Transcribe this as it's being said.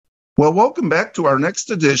Well, welcome back to our next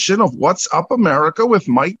edition of What's Up America with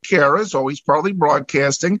Mike Karras, always proudly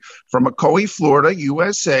broadcasting from Ocoee, Florida,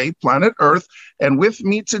 USA, planet Earth. And with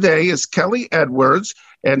me today is Kelly Edwards,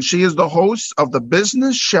 and she is the host of The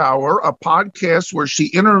Business Shower, a podcast where she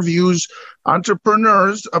interviews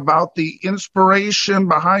entrepreneurs about the inspiration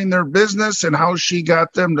behind their business and how she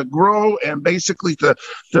got them to grow and basically to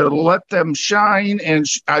let them shine. And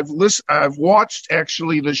I've watched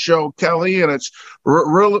actually the show, Kelly, and it's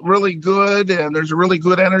really good, and there's a really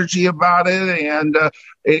good energy about it, and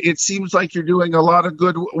it seems like you're doing a lot of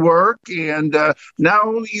good work. And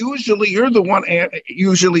now usually you're the one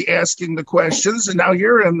usually asking the questions, and now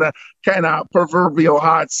you're in the kind of proverbial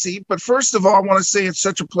hot seat. But first of all, I want to say it's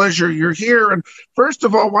such a pleasure you're here. And first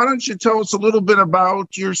of all, why don't you tell us a little bit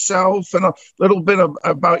about yourself and a little bit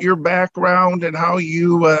about your background and how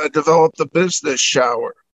you developed the Business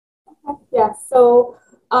Shower? Yeah, so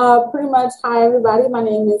pretty much, hi everybody, my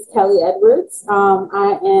name is Kelly Edwards. I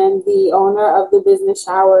am the owner of the Business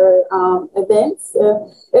Shower events.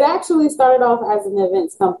 It actually started off as an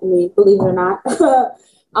events company, believe it or not.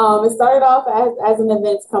 It started off as an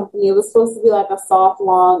events company. It was supposed to be like a soft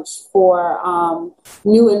launch for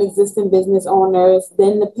new and existing business owners.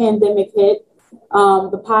 Then the pandemic hit.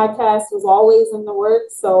 The podcast was always in the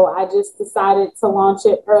works, so I just decided to launch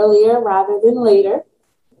it earlier rather than later.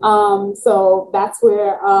 So that's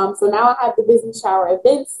where, so now I have the Business Shower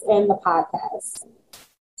events and the podcast.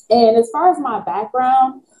 And as far as my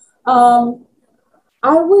background,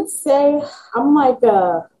 I would say I'm like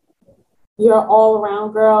you're all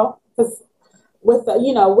around girl, because with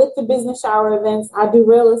the Business Shower events, I do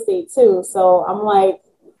real estate too. So I'm like,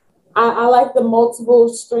 I like the multiple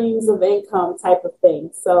streams of income type of thing.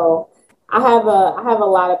 So I have a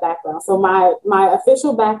lot of background. So my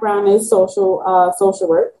official background is social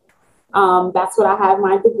work. That's what I have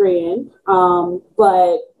my degree in.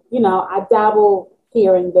 But I dabble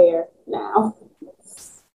here and there now.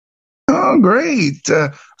 Oh, great.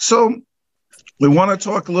 So we want to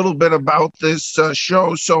talk a little bit about this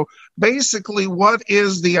show. So basically, what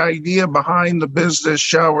is the idea behind the Business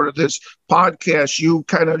Shower, this podcast? You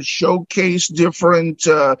kind of showcase different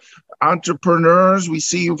entrepreneurs. We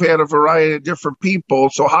see you've had a variety of different people.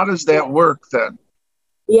 So how does that work then?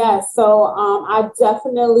 Yeah, so I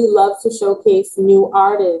definitely love to showcase new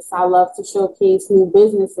artists. I love to showcase new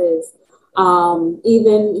businesses,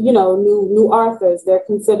 even, new authors. They're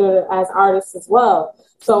considered as artists as well.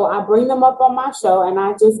 So I bring them up on my show and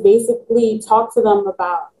I just basically talk to them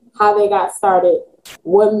about how they got started,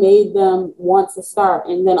 what made them want to start,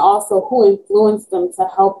 and then also who influenced them to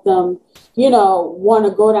help them, want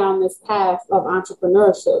to go down this path of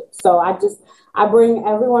entrepreneurship. So I bring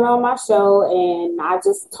everyone on my show and I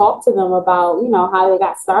just talk to them about, how they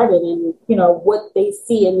got started and, what they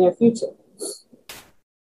see in their future.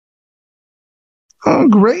 Oh,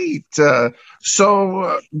 great.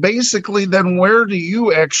 So basically then where do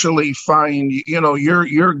you actually find,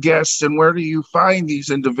 your guests, and where do you find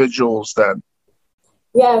these individuals then?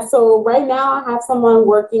 Yeah, so right now I have someone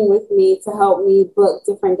working with me to help me book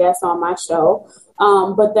different guests on my show.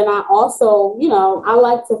 But then I also, I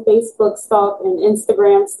like to Facebook stalk and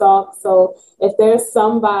Instagram stalk. So if there's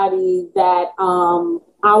somebody that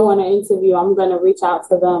I want to interview, I'm going to reach out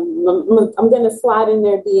to them. I'm going to slide in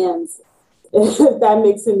their DMs, if that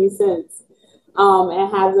makes any sense,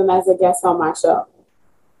 and have them as a guest on my show.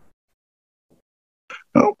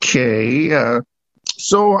 Okay.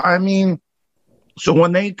 So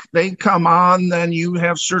when they come on, then you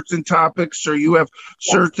have certain topics or you have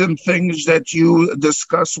certain things that you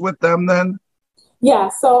discuss with them then? Yeah,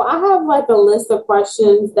 so I have like a list of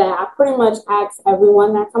questions that I pretty much ask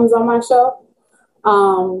everyone that comes on my show.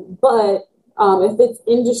 But if it's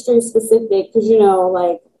industry specific, because,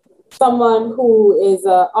 like someone who is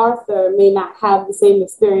an author may not have the same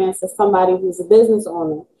experience as somebody who's a business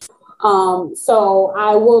owner. So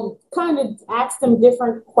I will kind of ask them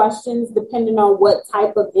different questions depending on what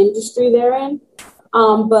type of industry they're in.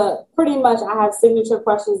 But pretty much I have signature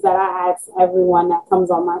questions that I ask everyone that comes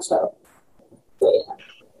on my show. So, yeah.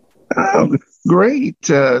 Oh, great.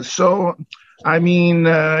 You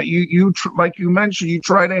like you mentioned, you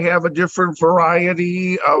try to have a different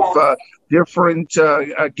variety of different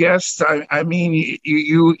guests.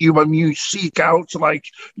 You seek out, like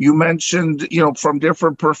you mentioned, from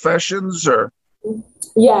different professions, or?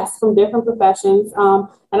 Yes, from different professions.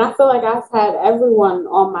 And I feel like I've had everyone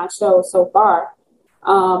on my show so far.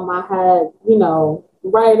 I had,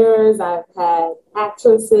 writers, I've had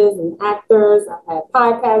actresses and actors, I've had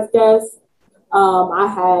podcast guests. I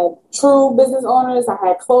had true business owners. I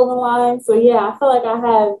had clothing lines. So yeah, I feel like I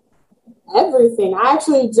have everything. I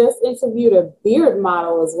actually just interviewed a beard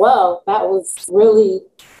model as well. That was really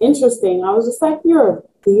interesting. I was just like, you're a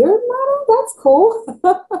beard model? That's cool.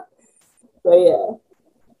 So yeah.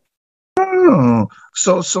 Oh,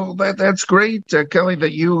 so that's great, Kelly,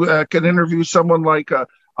 that you can interview someone like a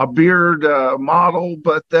beard model.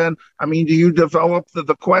 But then, I mean, do you develop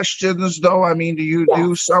the questions though? I mean, do you do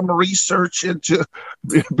Yes. some research into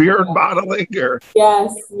beard modeling or?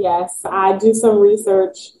 Yes. I do some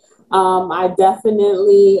research. I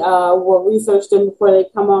definitely will research them before they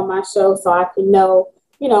come on my show so I can know,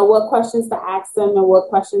 what questions to ask them and what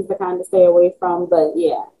questions to kind of stay away from. But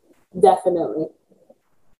yeah, definitely.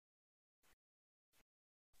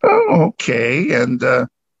 Oh, okay. And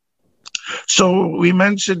so we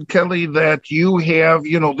mentioned, Kelly, that you have,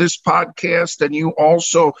 this podcast and you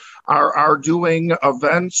also are doing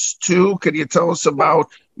events too. Can you tell us about,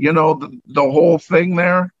 the whole thing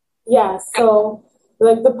there? Yeah, so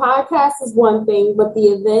like the podcast is one thing, but the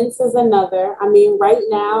events is another. I mean, right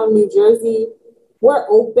now, New Jersey, we're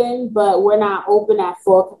open, but we're not open at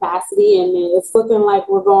full capacity, and it's looking like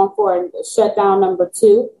we're going for a shutdown number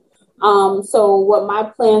two. So what my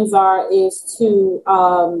plans are is to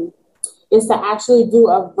actually do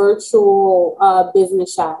a virtual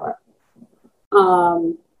business shower.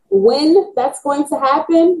 When that's going to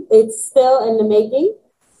happen, it's still in the making.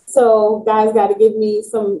 So guys got to give me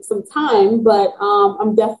some time, but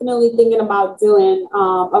I'm definitely thinking about doing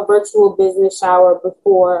a virtual business shower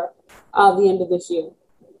before the end of this year.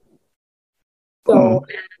 Oh.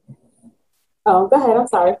 So, go ahead. I'm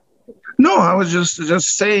sorry. No, I was just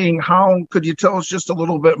saying, how could you tell us just a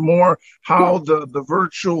little bit more how the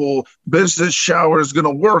virtual business shower is going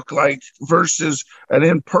to work, like versus an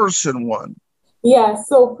in-person one? Yeah,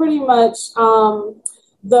 so pretty much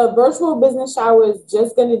the virtual business shower is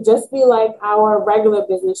just going to just be like our regular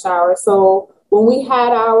business shower. So when we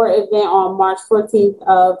had our event on March 14th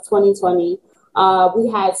of 2020,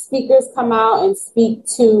 we had speakers come out and speak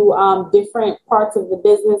to different parts of the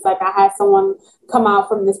business. Like I had someone come out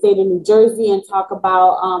from the state of New Jersey and talk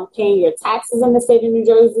about paying your taxes in the state of New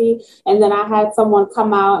Jersey. And then I had someone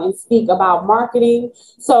come out and speak about marketing.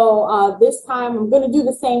 So this time I'm going to do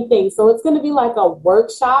the same thing. So it's going to be like a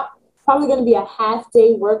workshop, probably going to be a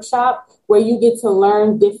half-day workshop where you get to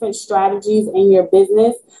learn different strategies in your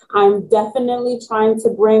business. I'm definitely trying to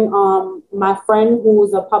bring my friend who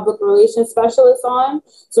is a public relations specialist on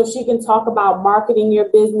so she can talk about marketing your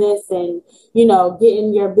business and,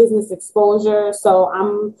 getting your business exposure. So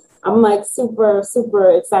I'm like super,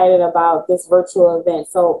 super excited about this virtual event.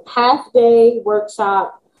 So half-day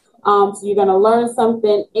workshop. So you're going to learn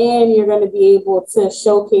something and you're going to be able to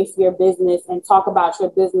showcase your business and talk about your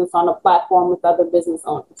business on a platform with other business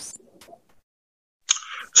owners.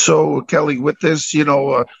 So, Kelly, with this,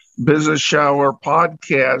 business shower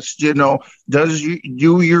podcast,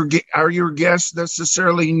 are your guests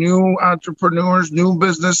necessarily new entrepreneurs, new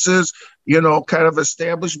businesses, kind of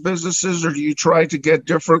established businesses, or do you try to get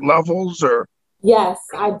different levels or? Yes,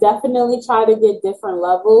 I definitely try to get different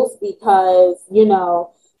levels because,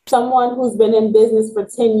 someone who's been in business for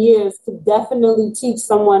 10 years could definitely teach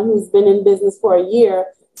someone who's been in business for a year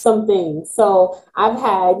some things. So I've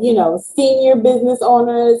had, senior business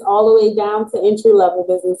owners all the way down to entry-level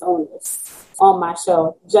business owners on my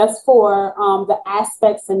show, just for the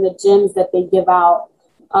aspects and the gems that they give out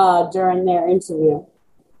during their interview.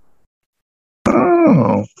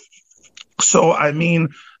 Oh, so I mean,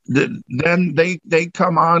 then they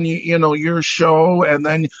come on your show, and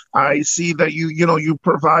then I see that you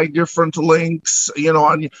provide different links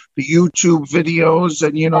on the YouTube videos,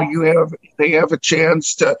 and they have a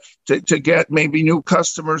chance to get maybe new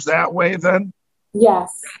customers that way then.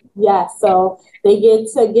 Yes. So they get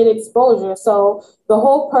to get exposure. So the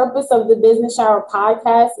whole purpose of the Business Shower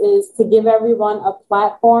podcast is to give everyone a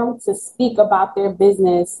platform to speak about their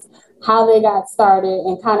business, how they got started,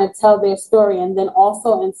 and kind of tell their story, and then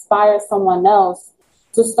also inspire someone else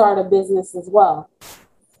to start a business as well.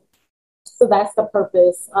 So that's the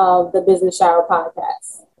purpose of the Business Shower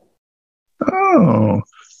podcast. Oh,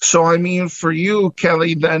 so I mean, for you,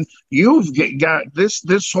 Kelly, then you've got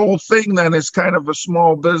this whole thing. Then is kind of a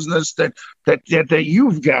small business that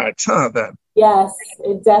you've got, huh? Then. Yes,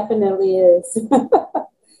 it definitely is.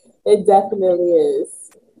 It definitely is.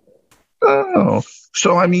 Oh,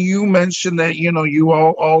 so I mean, you mentioned that you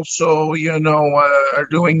all also are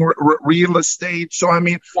doing real estate. So I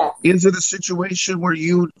mean, yes. Is it a situation where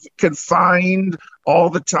you can find all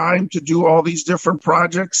the time to do all these different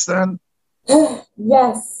projects? Then.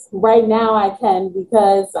 Yes, right now I can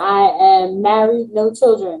because I am married, no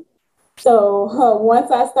children. So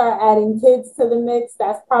once I start adding kids to the mix,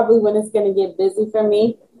 that's probably when it's going to get busy for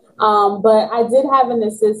me. But I did have an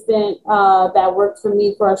assistant that worked for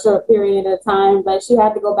me for a short period of time, but she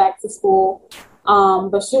had to go back to school.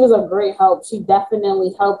 But she was a great help. She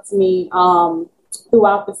definitely helped me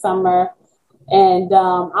throughout the summer. And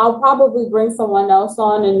I'll probably bring someone else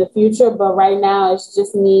on in the future, but right now it's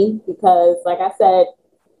just me because, like I said,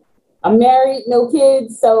 I'm married, no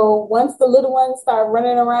kids. So once the little ones start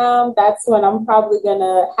running around, that's when I'm probably going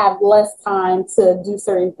to have less time to do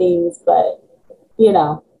certain things. But,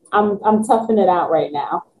 I'm toughing it out right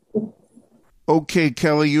now. Okay,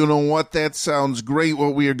 Kelly, you know what? That sounds great.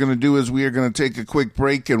 What we are going to do is we are going to take a quick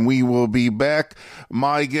break and we will be back.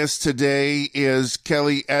 My guest today is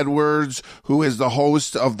Kelly Edwards, who is the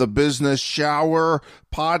host of the Business Shower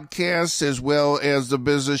podcast as well as the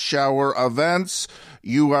Business Shower events.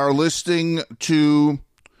 You are listening to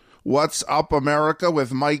What's Up America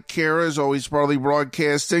with Mike Kara, as always, proudly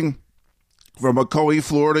broadcasting from Ocoee,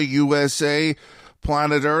 Florida, USA.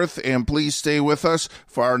 Planet Earth, and please stay with us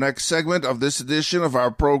for our next segment of this edition of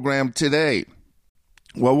our program today.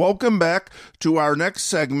 Well, welcome back to our next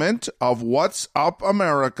segment of What's Up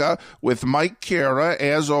America with Mike Kara,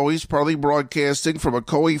 as always, proudly broadcasting from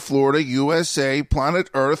Ocoee, Florida, USA, Planet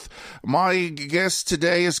Earth. My guest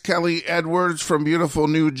today is Kelly Edwards from beautiful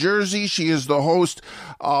New Jersey. She is the host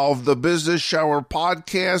of the Business Shower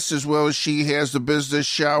podcast, as well as she has the Business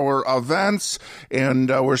Shower events, and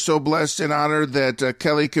we're so blessed and honored that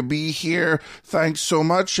Kelly could be here. Thanks so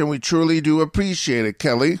much, and we truly do appreciate it,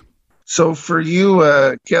 Kelly. So for you,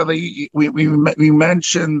 Kelly, we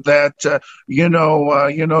mentioned that you're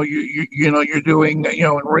doing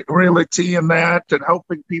realty and that and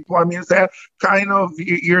helping people. I mean, is that kind of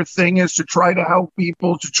your thing? Is to try to help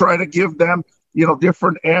people, to try to give them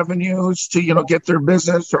different avenues to get their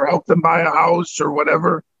business or help them buy a house or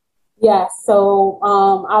whatever? Yes. So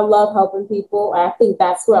I love helping people. I think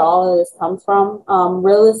that's where all of this comes from.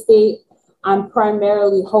 Real estate. I'm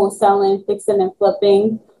primarily wholesaling, fixing and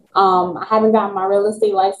flipping. I haven't gotten my real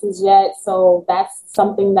estate license yet, so that's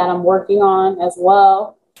something that I'm working on as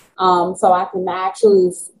well. So I can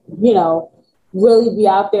actually, really be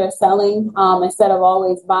out there selling instead of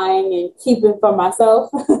always buying and keeping for myself.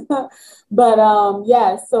 But I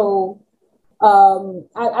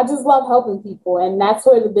just love helping people, and that's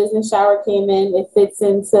where the Business Shower came in. It fits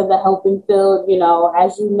into the helping field.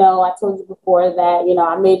 As you know, I told you before that,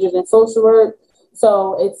 I majored in social work.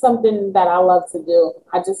 So it's something that I love to do.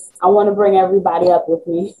 I want to bring everybody up with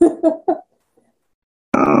me.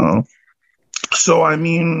 So, I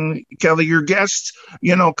mean, Kelly, your guests,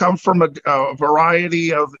 come from a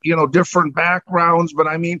variety of, different backgrounds. But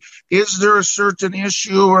I mean, is there a certain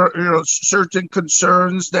issue or, certain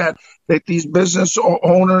concerns that these business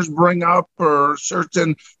owners bring up, or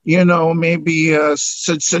certain, maybe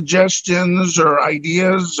suggestions or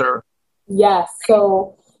ideas or? Yes.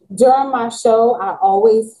 So during my show, I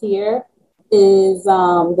always hear is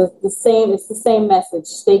the same. It's the same message.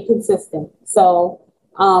 Stay consistent. So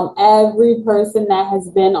every person that has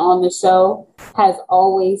been on the show has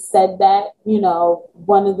always said that.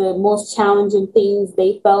 One of the most challenging things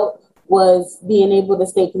they felt was being able to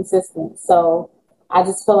stay consistent. So I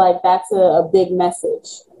just feel like that's a big message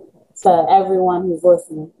to everyone who's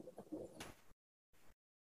listening.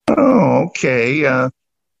 Oh, okay.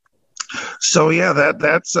 So yeah,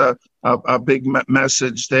 that's a big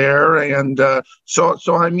message there. And so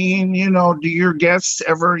I mean, do your guests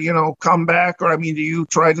ever, come back, or I mean, do you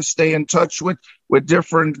try to stay in touch with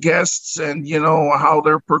different guests and how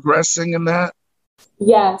they're progressing in that?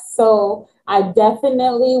 Yeah, so I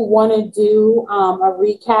definitely want to do a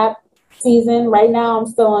recap season. Right now, I'm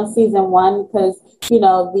still on season 1 because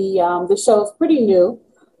the show is pretty new.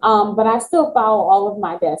 But I still follow all of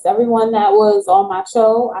my guests. Everyone that was on my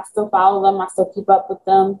show, I still follow them. I still keep up with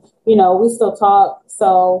them. We still talk.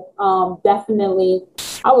 So definitely,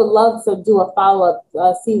 I would love to do a follow-up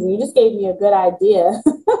season. You just gave me a good idea.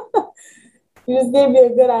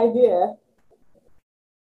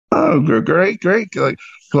 Oh, great.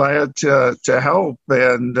 Glad to help.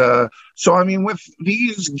 And so, I mean, with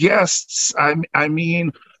these guests, I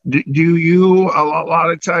mean, do you a lot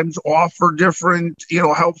of times offer different,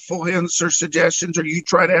 helpful hints or suggestions, or you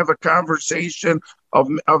try to have a conversation of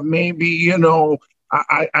maybe,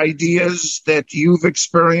 ideas that you've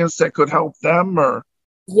experienced that could help them, or?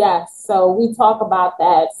 Yes, so we talk about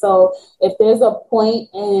that. So if there's a point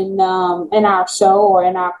in our show or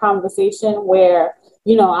in our conversation where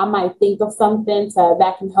I might think of something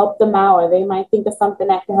that can help them out, or they might think of something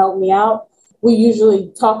that can help me out, we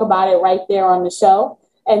usually talk about it right there on the show.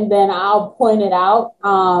 And then I'll point it out,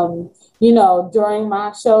 during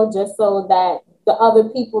my show, just so that the other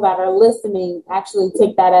people that are listening actually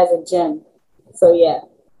take that as a gem. So, yeah.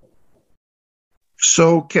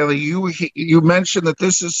 So Kelly, you mentioned that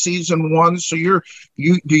this is season one. So you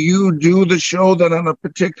do the show then on a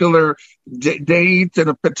particular date and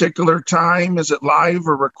a particular time? Is it live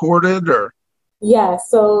or recorded or? Yeah,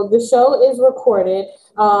 so the show is recorded.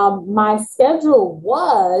 My schedule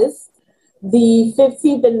was the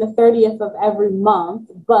 15th and the 30th of every month,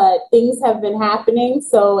 but things have been happening.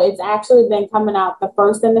 So it's actually been coming out the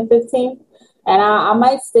 1st and the 15th. And I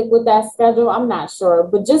might stick with that schedule. I'm not sure.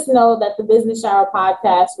 But just know that the Business Shower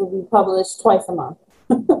podcast will be published twice a month.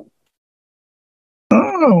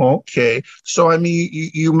 Oh, okay. So, I mean,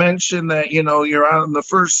 you mentioned that, you're on the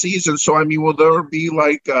first season. So, I mean, will there be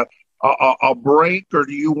like a break, or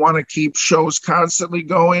do you want to keep shows constantly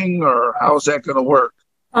going, or how's that going to work?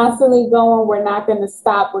 Constantly going. We're not going to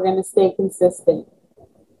stop. We're going to stay consistent.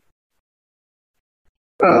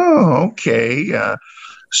 Oh, okay.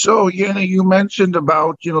 So, you mentioned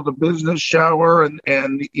about, the business shower and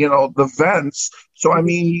the events. So, I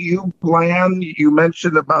mean, you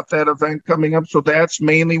mentioned about that event coming up. So that's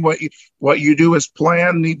mainly what you do is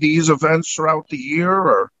plan these events throughout the year,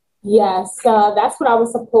 or? Yes, that's what I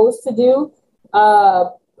was supposed to do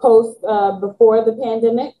post before the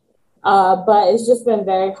pandemic. But it's just been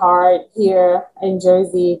very hard here in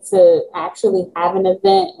Jersey to actually have an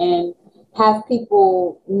event and have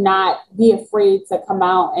people not be afraid to come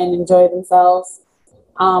out and enjoy themselves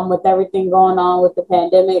with everything going on with the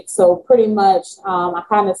pandemic. So pretty much I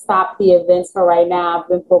kind of stopped the events for right now. I've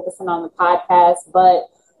been focusing on the podcast, but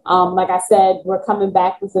like I said, we're coming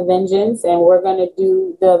back with a vengeance, and we're going to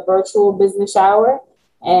do the virtual business shower,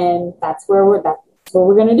 and that's what we're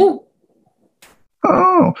going to do.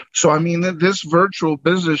 Oh, so I mean, this virtual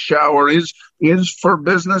business shower is for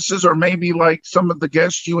businesses, or maybe like some of the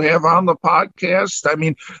guests you have on the podcast. I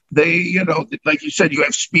mean, they, like you said, you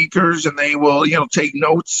have speakers, and they will, take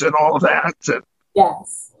notes and all that.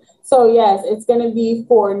 Yes. So yes, it's going to be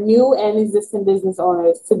for new and existing business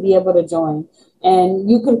owners to be able to join. And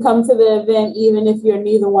you can come to the event even if you're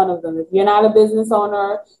neither one of them. If you're not a business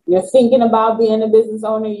owner, you're thinking about being a business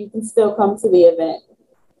owner, you can still come to the event.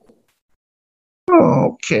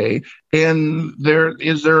 Oh, okay. And there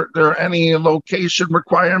any location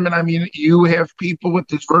requirement? I mean, you have people with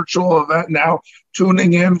this virtual event now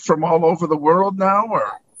tuning in from all over the world now,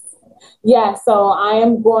 or? Yeah, so I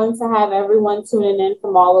am going to have everyone tuning in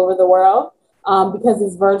from all over the world because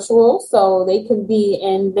it's virtual. So they can be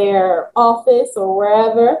in their office or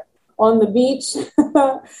wherever on the beach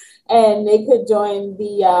and they could join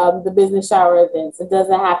the business shower events. It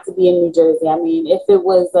doesn't have to be in New Jersey. I mean, if it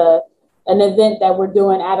was an event that we're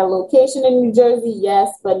doing at a location in New Jersey,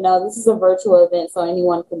 yes, but no, this is a virtual event, so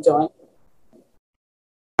anyone can join.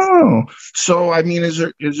 Oh, so I mean, is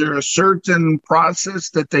there a certain process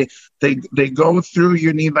that they go through?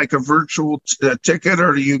 You need like a virtual ticket,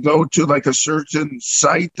 or do you go to like a certain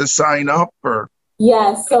site to sign up, or?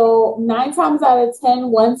 Yeah, so 9 times out of 10,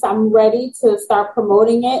 once I'm ready to start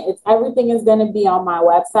promoting it, everything is going to be on my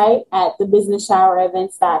website at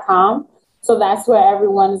thebusinessshowerevents.com. So that's where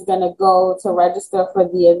everyone is going to go to register for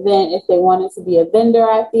the event. If they wanted to be a vendor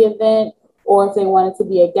at the event, or if they wanted to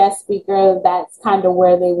be a guest speaker, that's kind of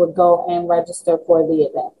where they would go and register for the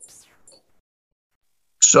event.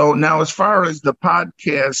 So now, as far as the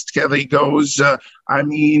podcast, Kelly, goes, I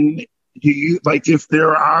mean, do you like if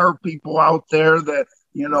there are people out there that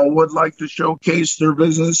would like to showcase their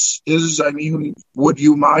businesses? I mean, would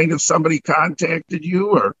you mind if somebody contacted you,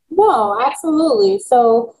 or? No, absolutely.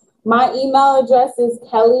 So my email address is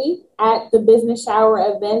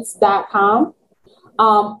kelly@thebusinessshowerevents.com.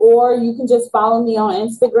 Or you can just follow me on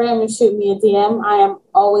Instagram and shoot me a DM. I am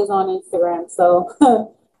always on Instagram. So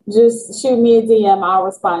just shoot me a DM. I'll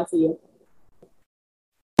respond to you.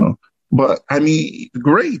 But I mean,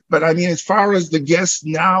 great. But I mean, as far as the guests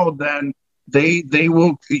now, then they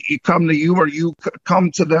will come to you, or you come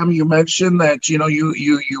to them. You mentioned that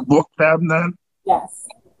you book them then. Yes.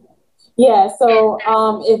 Yeah. So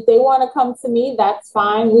if they want to come to me, that's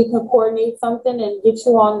fine. We can coordinate something and get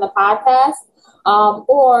you on the podcast.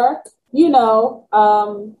 Or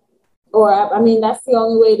I mean, that's the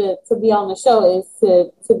only way to be on the show is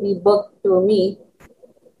to be booked through me,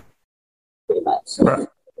 pretty much.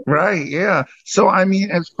 Right, yeah. So, I mean,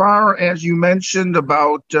 as far as you mentioned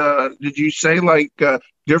about, did you say like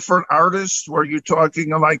different artists? Were you talking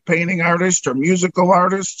like painting artists or musical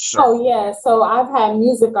artists? Or? Oh, yeah. So I've had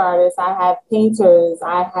music artists, I have painters,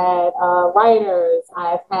 I've had writers,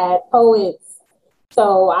 I've had poets.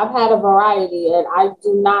 So I've had a variety, and I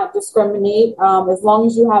do not discriminate. As long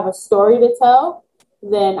as you have a story to tell,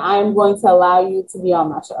 then I'm going to allow you to be on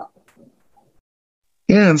my show.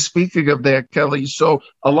 Yeah, and speaking of that, Kelly, so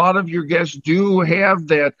a lot of your guests do have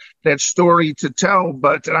that story to tell,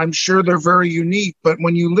 but I'm sure they're very unique. But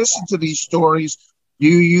when you listen to these stories, do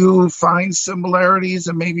you find similarities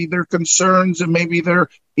and maybe their concerns and maybe their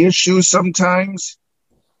issues sometimes?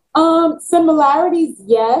 Similarities,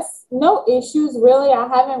 yes. No issues, really. I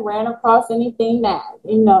haven't ran across anything that,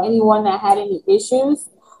 anyone that had any issues.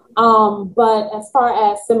 But as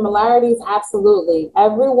far as similarities, absolutely.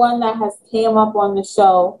 Everyone that has came up on the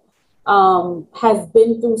show has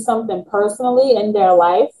been through something personally in their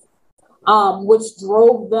life, which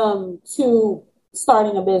drove them to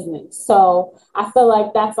starting a business. So I feel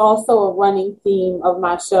like that's also a running theme of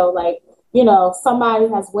my show. Like, somebody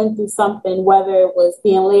has went through something, whether it was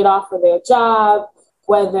being laid off of their job,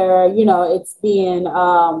 whether, it's being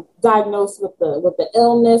diagnosed with the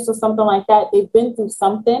illness or something like that. They've been through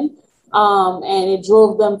something, and it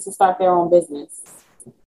drove them to start their own business.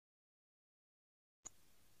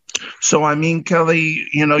 So, I mean, Kelly,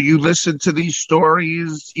 you listen to these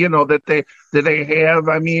stories, that they have.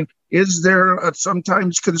 I mean, is there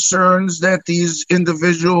sometimes concerns that these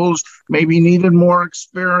individuals maybe needed more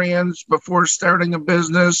experience before starting a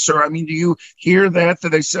business? Or, I mean, do you hear that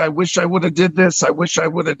they say, I wish I would have did this, I wish I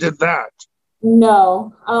would have did that?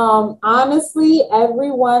 No. Honestly,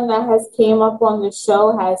 everyone that has came up on the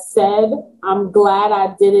show has said, I'm glad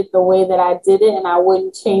I did it the way that I did it, and I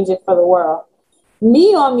wouldn't change it for the world.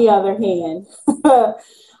 Me, on the other hand,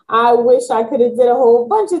 I wish I could have did a whole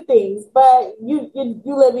bunch of things, but you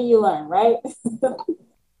live and you learn, right?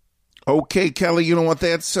 Okay, Kelly, you know what?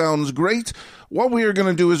 That sounds great. What we are going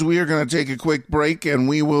to do is we are going to take a quick break, and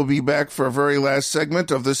we will be back for a very last segment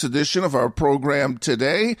of this edition of our program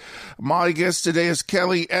today. My guest today is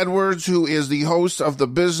Kelly Edwards, who is the host of the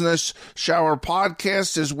Business Shower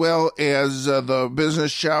podcast, as well as the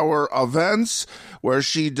Business Shower events, where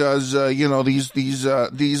she does, these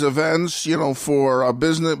events, for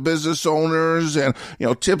business owners and,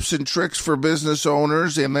 tips and tricks for business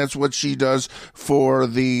owners. And that's what she does for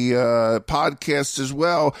the podcast as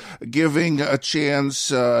well, giving a chance,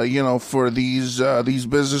 for these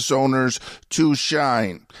business owners to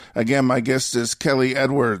shine. Again, my guest is Kelly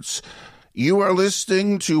Edwards. You are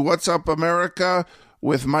listening to What's Up America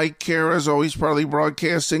with Mike Kara, as always, proudly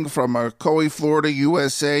broadcasting from Ocoee, Florida,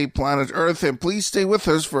 USA, planet Earth. And please stay with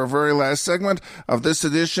us for a very last segment of this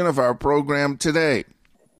edition of our program today.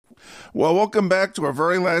 Well, welcome back to our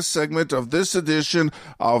very last segment of this edition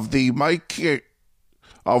of the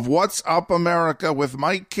of What's Up America with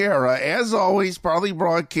Mike Kara, as always, proudly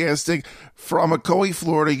broadcasting from Ocoee,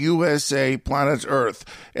 Florida, USA, planet Earth.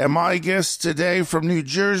 And my guest today from New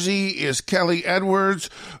Jersey is Kelly Edwards,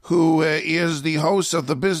 who is the host of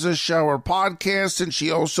the Business Shower podcast, and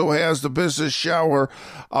she also has the Business Shower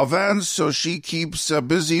events. So she keeps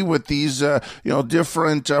busy with these,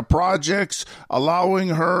 different projects, allowing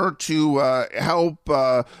her to help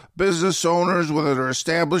business owners, whether they're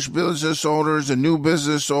established business owners and new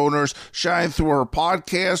business owners, shine through her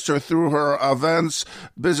podcast or through her events,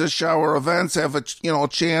 Business Shower events, have a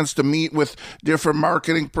chance to meet with different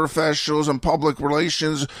marketing professionals and public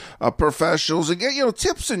relations professionals and get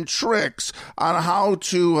tips and tricks on how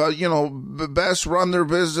to best run their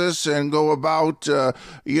business and go about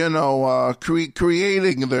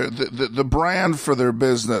creating the brand for their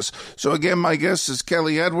business. So again, my guest is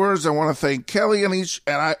Kelly Edwards. I want to thank Kelly and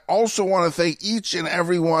I also want to thank each and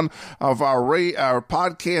every one of our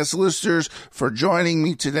podcast listeners for joining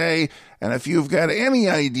me today. And if you've got any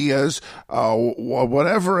ideas,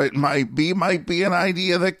 whatever it might be an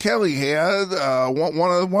idea that Kelly had.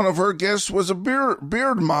 One of her guests was a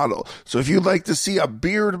beard model. So if you'd like to see a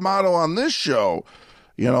beard model on this show,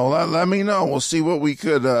 let me know. We'll see what we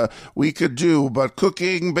could do. But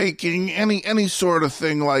cooking, baking, any sort of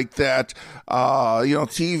thing like that,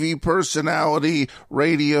 TV personality,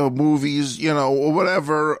 radio, movies,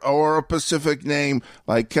 whatever, or a specific name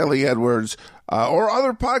like Kelly Edwards. Or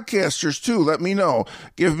other podcasters too, let me know.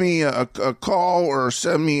 Give me a call or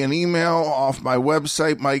send me an email off my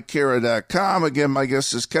website, MikeKara.com. Again, my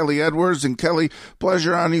guest is Kelly Edwards. And Kelly,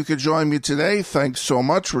 pleasure on you could join me today. Thanks so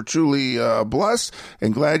much. We're truly blessed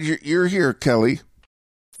and glad you're here, Kelly.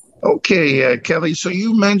 Okay, Kelly. So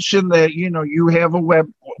you mentioned that, you have a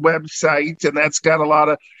website and that's got a lot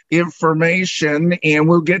of information, and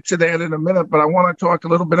we'll get to that in a minute. But I want to talk a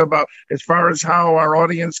little bit about as far as how our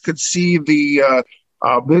audience could see the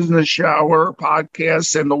Business Shower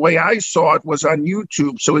podcast. And the way I saw it was on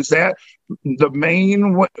YouTube. So is that the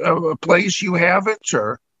main place you have it,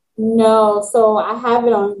 or? No, so I have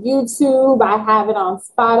it on YouTube. I have it on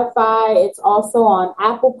Spotify. It's also on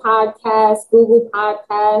Apple Podcasts, Google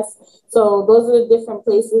Podcasts. So those are the different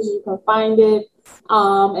places you can find it.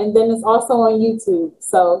 And then it's also on YouTube.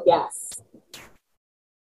 So yes.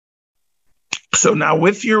 So now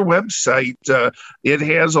with your website, it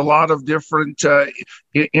has a lot of different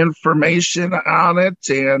information on it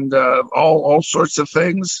and all sorts of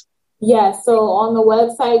things. Yes, so on the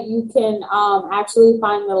website, you can actually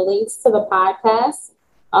find the links to the podcast.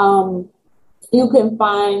 You can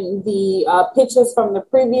find the pictures from the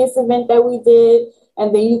previous event that we did,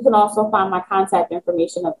 and then you can also find my contact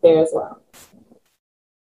information up there as well.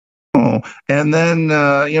 Oh, and then,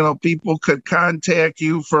 people could contact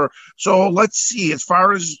you so let's see, as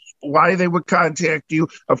far as why they would contact you,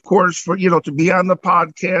 of course, for, to be on the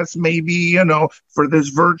podcast, maybe, for this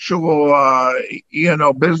virtual,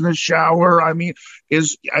 business shower.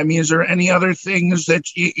 Is there any other things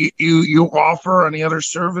that you offer, any other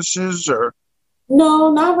services or?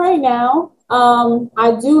 No, not right now.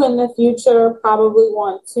 I do in the future probably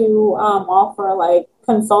want to offer like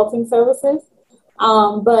consulting services.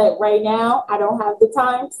 But right now I don't have the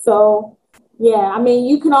time. So yeah,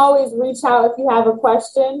 you can always reach out if you have a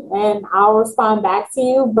question and I'll respond back to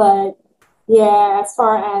you. But yeah, as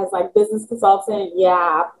far as like business consultant,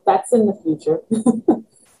 yeah, that's in the future.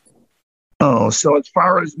 Oh, so as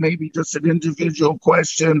far as maybe just an individual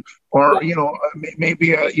question or, Yes.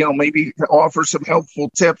 maybe offer some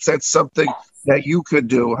helpful tips, that's something that you could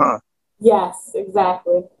do, huh? Yes,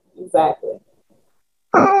 exactly. Exactly.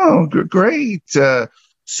 Oh, great.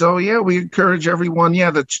 So yeah, we encourage everyone,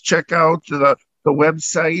 to check out the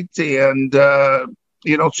website and, so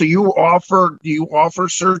do you offer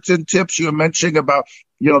certain tips? You were mentioning about,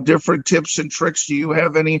 different tips and tricks. Do you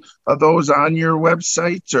have any of those on your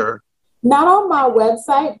website or? Not on my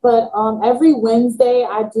website, but every Wednesday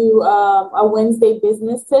I do a Wednesday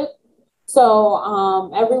business tip.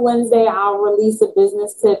 So every Wednesday I'll release a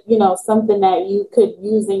business tip, something that you could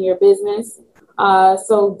use in your business.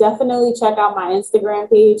 So definitely check out my Instagram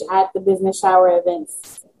page at the Business Shower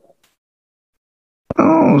Events.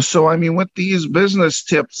 Oh, so with these business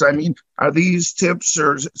tips, are these tips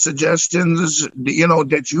or suggestions,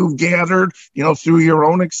 that you've gathered, through your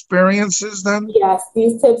own experiences then? Yes,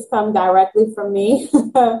 these tips come directly from me.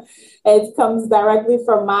 It comes directly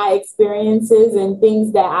from my experiences and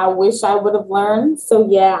things that I wish I would have learned. So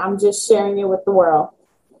yeah, I'm just sharing it with the world.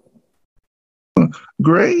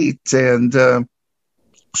 Great. And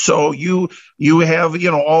so you have,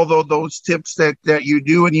 all those tips that you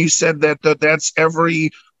do, and you said that's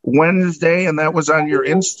every Wednesday, and that was on your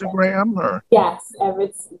Instagram, or? Yes,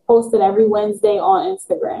 it's posted every Wednesday on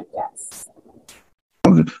Instagram. Yes.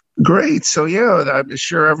 Great. So yeah, I'm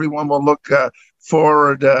sure everyone will look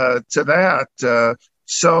forward to that.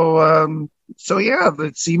 So yeah,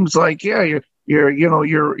 it seems like you're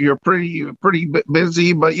pretty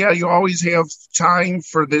busy, but yeah, you always have time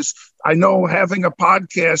for this. I know having a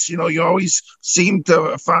podcast, you always seem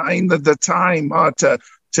to find the time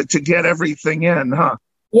to get everything in, huh?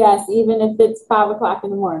 Yes, even if it's 5 o'clock in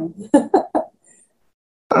the morning.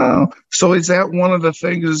 So is that one of the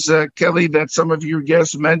things, Kelly, that some of your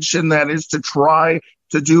guests mentioned, that is to try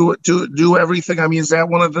to do everything? Is that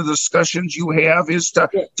one of the discussions you have, is to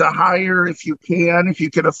hire, if you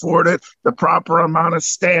can afford it, the proper amount of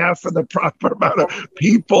staff and the proper amount of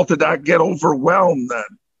people to not get overwhelmed then?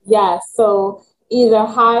 Yes, so either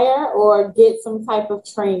hire or get some type of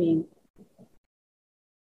training.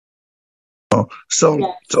 So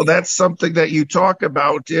Yes. so that's something that you talk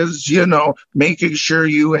about is, making sure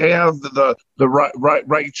you have the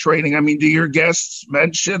right training. Do your guests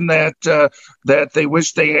mention that they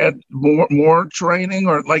wish they had more training,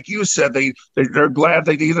 or like you said, they're glad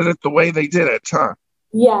they did it the way they did it, huh?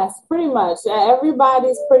 Yes, pretty much.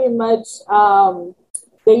 Everybody's pretty much,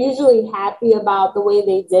 they're usually happy about the way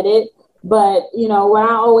they did it. But, what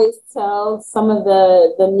I always tell some of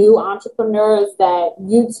the new entrepreneurs, that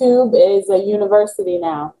YouTube is a university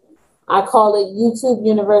now. I call it YouTube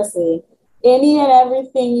University. Any and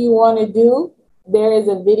everything you want to do, there is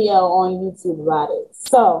a video on YouTube about it.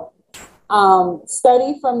 So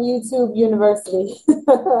study from YouTube University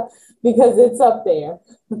because it's up there.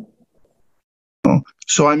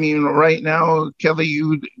 So, right now, Kelly,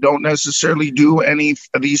 you don't necessarily do any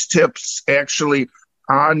of these tips actually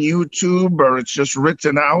on YouTube, or it's just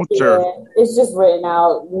written out? Yeah, or? it's just written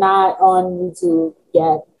out, not on YouTube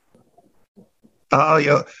yet.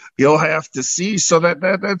 You'll have to see. So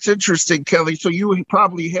that's interesting, Kelly. So you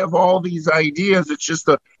probably have all these ideas. It's just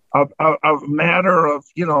a matter of,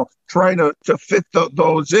 trying to fit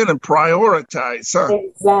those in and prioritize, huh?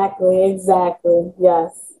 Exactly.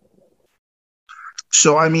 Yes.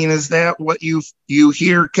 So, I mean, is that what you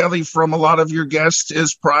hear, Kelly, from a lot of your guests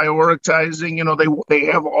is prioritizing? They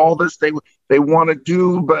have all this they want to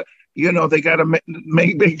do, but they got to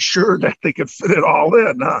make sure that they can fit it all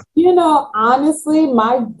in, huh? Honestly,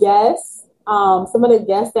 my guests, some of the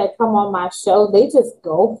guests that come on my show, they just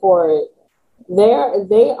go for it. They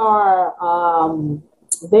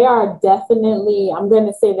are definitely, I'm going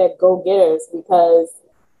to say they're go-getters because,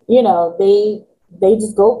 they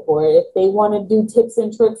just go for it. If they want to do tips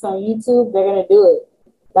and tricks on YouTube, they're going to do it.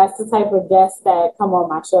 That's the type of guests that come on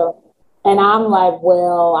my show. And I'm like,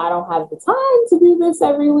 well, I don't have the time to do this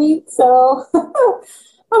every week. So I'm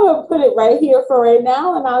going to put it right here for right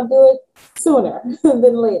now, and I'll do it sooner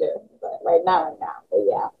than later. But right now. But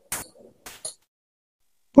yeah.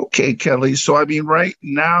 Okay, Kelly. So, I mean, right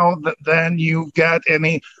now, then you've got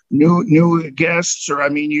any new guests, or I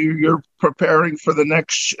mean, you're preparing for the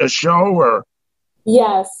next show, or?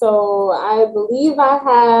 Yeah. So I believe I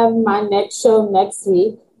have my next show next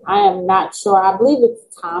week. I am not sure. I believe it's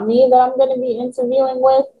Tommy that I'm going to be interviewing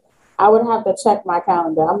with. I would have to check my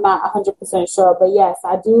calendar. I'm not 100% sure, but yes,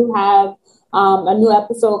 I do have a new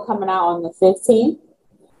episode coming out on the 15th.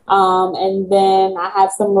 And then I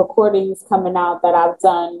have some recordings coming out that I've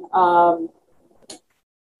done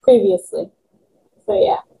previously. So,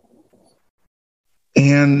 yeah.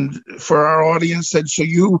 And for our audience, and so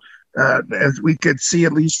you, as we could see,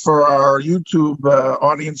 at least for our YouTube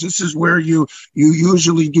audience, this is where you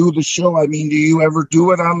usually do the show. I mean, do you ever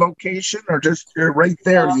do it on location or just right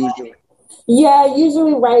there usually? Yeah,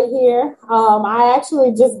 usually right here. I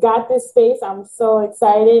actually just got this space. I'm so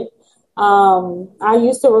excited. I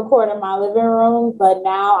used to record in my living room, but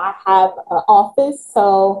now I have an office.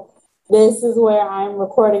 So this is where I'm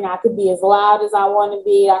recording. I could be as loud as I want to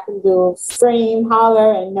be. I can do scream,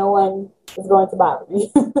 holler, and no one is going to bother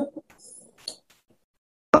me.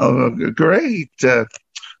 Oh, great.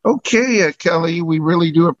 Okay, Kelly, we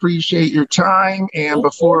really do appreciate your time. And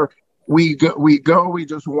before we go, we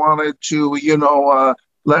just wanted to,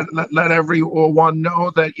 let everyone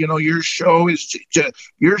know that, your show is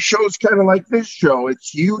kind of like this show.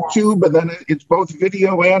 It's YouTube, but then it's both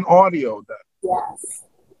video and audio.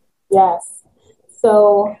 Yes.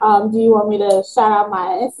 So, do you want me to shout out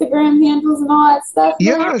my Instagram handles and all that stuff?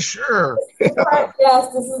 Yeah, sure.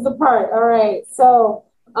 Yes, this is the part. All right. So,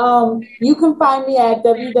 you can find me at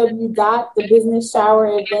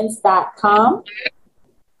www.thebusinessshowerevents.com,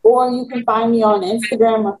 or you can find me on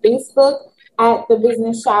Instagram or Facebook at The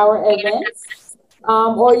Business Shower Events,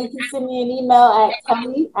 or you can send me an email at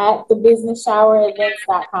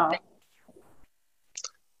kelly@thebusinessshowerevents.com.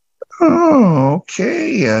 Oh,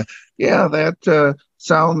 okay. Yeah, that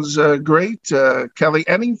sounds great, Kelly.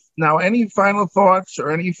 Any final thoughts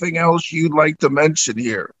or anything else you'd like to mention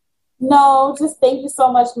here? No, just thank you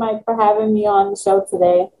so much, Mike, for having me on the show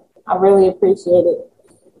today. I really appreciate it.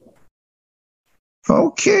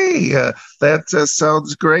 Okay, that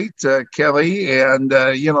sounds great, Kelly. And,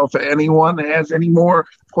 if anyone has any more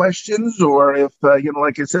questions or if,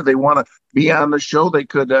 like I said, they want to be on the show, they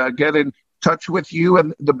could get in touch with you.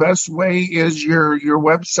 And the best way is your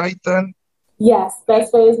website then? Yes,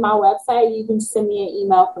 best way is my website. You can send me an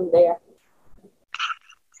email from there.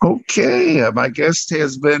 Okay, my guest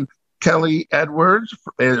has been Kelly Edwards,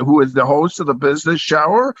 who is the host of The Business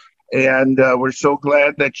Shower. And we're so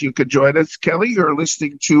glad that you could join us, Kelly. You're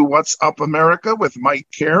listening to What's Up America with Mike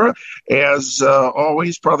Kara, as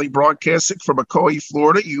always, probably broadcasting from Ocoee,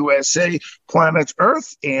 Florida, USA, planet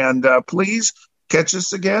Earth. And please catch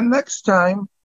us again next time.